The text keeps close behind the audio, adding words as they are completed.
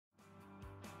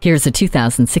Here's a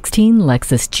 2016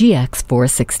 Lexus GX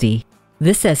 460.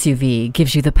 This SUV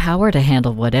gives you the power to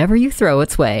handle whatever you throw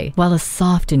its way, while a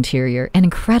soft interior and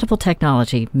incredible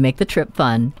technology make the trip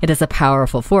fun. It has a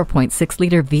powerful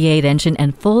 4.6-liter V8 engine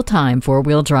and full-time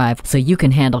four-wheel drive, so you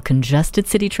can handle congested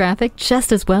city traffic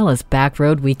just as well as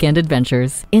back-road weekend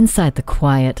adventures. Inside the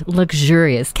quiet,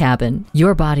 luxurious cabin,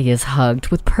 your body is hugged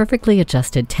with perfectly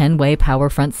adjusted 10-way power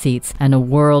front seats, and a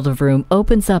world of room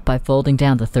opens up by folding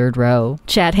down the third row.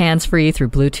 Chat hands-free through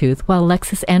Bluetooth, while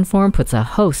Lexus Enform puts a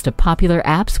host of popular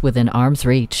apps within arm's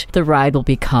reach. The ride will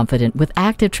be confident with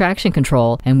active traction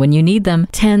control, and when you need them,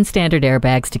 10 standard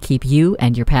airbags to keep you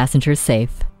and your passengers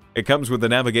safe. It comes with a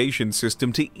navigation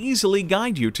system to easily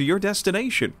guide you to your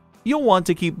destination. You'll want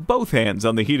to keep both hands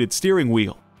on the heated steering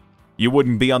wheel. You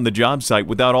wouldn't be on the job site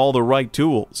without all the right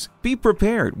tools. Be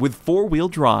prepared with four-wheel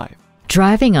drive.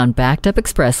 Driving on backed-up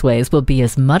expressways will be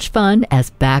as much fun as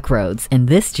back roads in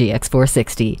this GX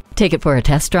 460. Take it for a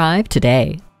test drive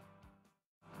today.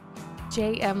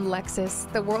 JM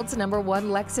Lexus, the world's #1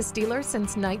 Lexus dealer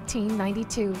since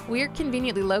 1992. We're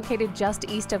conveniently located just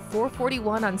east of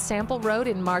 441 on Sample Road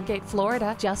in Margate,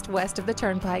 Florida, just west of the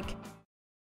Turnpike.